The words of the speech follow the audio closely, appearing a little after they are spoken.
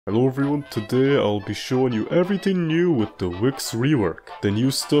Hello everyone, today I'll be showing you everything new with the Wix rework. The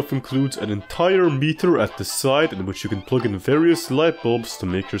new stuff includes an entire meter at the side in which you can plug in various light bulbs to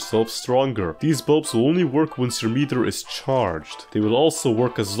make yourself stronger. These bulbs will only work once your meter is charged. They will also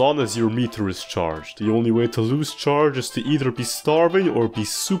work as long as your meter is charged. The only way to lose charge is to either be starving or be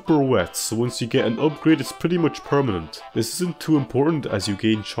super wet, so once you get an upgrade it's pretty much permanent. This isn't too important as you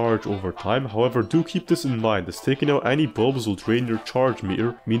gain charge over time, however do keep this in mind as taking out any bulbs will drain your charge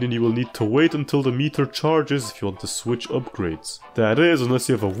meter, meaning you will need to wait until the meter charges if you want to switch upgrades. That is, unless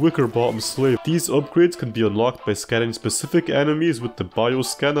you have a wicker bottom slave. These upgrades can be unlocked by scanning specific enemies with the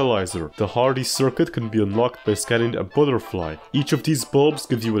bioscanalizer. The hardy circuit can be unlocked by scanning a butterfly. Each of these bulbs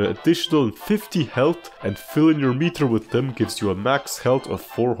gives you an additional 50 health, and filling your meter with them gives you a max health of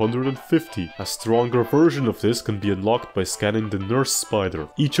 450. A stronger version of this can be unlocked by scanning the nurse spider.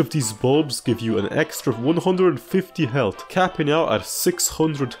 Each of these bulbs give you an extra 150 health, capping out at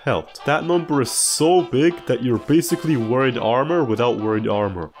 600 health. That number is so big that you're basically wearing armor without wearing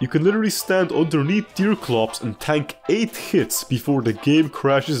armor. You can literally stand underneath Deerclops and tank 8 hits before the game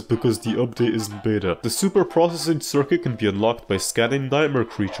crashes because the update is in beta. The super processing circuit can be unlocked by scanning nightmare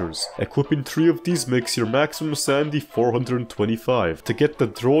creatures. Equipping 3 of these makes your maximum sanity 425. To get the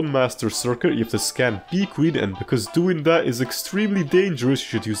drone master circuit you have to scan Bee Queen, and because doing that is extremely dangerous you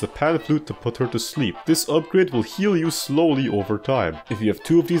should use a pan flute to put her to sleep. This upgrade will heal you slowly over time. If you have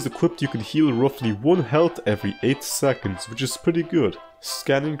 2 of these equipped you can heal roughly 1 health every 8 seconds, which is pretty good.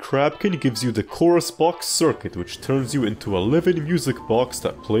 Scanning Crabkin gives you the chorus box circuit, which turns you into a living music box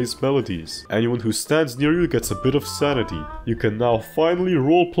that plays melodies. Anyone who stands near you gets a bit of sanity. You can now finally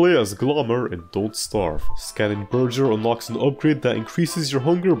roleplay as Glommer and don't starve. Scanning Berger unlocks an upgrade that increases your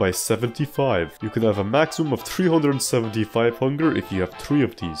hunger by 75. You can have a maximum of 375 hunger if you have 3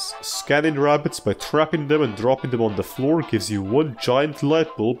 of these. Scanning rabbits by trapping them and dropping them on the floor gives you 1 giant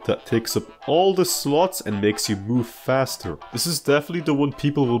light bulb that takes up all the slots and makes you move faster. This is definitely the one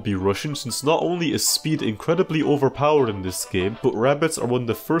people will be rushing, since not only is speed incredibly overpowered in this game, but rabbits are one of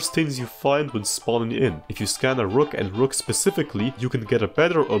the first things you find when spawning in. If you scan a rook and rook specifically, you can get a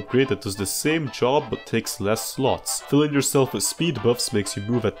better upgrade that does the same job but takes less slots. Filling yourself with speed buffs makes you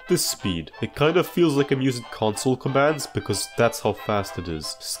move at this speed. It kind of feels like I'm using console commands because that's how fast it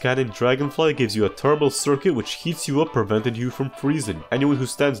is. Scanning Dragonfly gives you a thermal circuit which heats you up, preventing you from freezing. Anyone who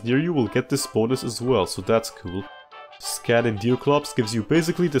stands near you will get this bonus as well, so that's cool. Scanning Deerclops gives you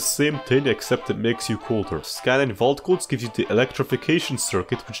basically the same thing except it makes you colder. Scanning Vault Codes gives you the electrification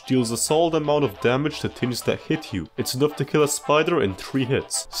circuit which deals a solid amount of damage to things that hit you. It's enough to kill a spider in 3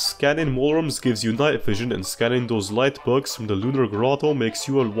 hits. Scanning Molrums gives you night vision, and scanning those light bugs from the Lunar Grotto makes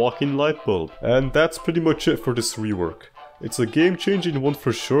you a walking light bulb. And that's pretty much it for this rework. It's a game-changing one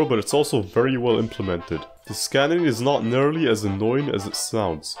for sure, but it's also very well implemented. The scanning is not nearly as annoying as it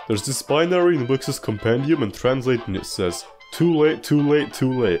sounds. There's this binary in Wix's compendium, and translating it says, too late, too late,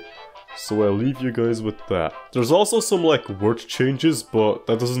 too late. So I'll leave you guys with that. There's also some word changes, but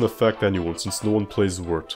that doesn't affect anyone since no one plays Word.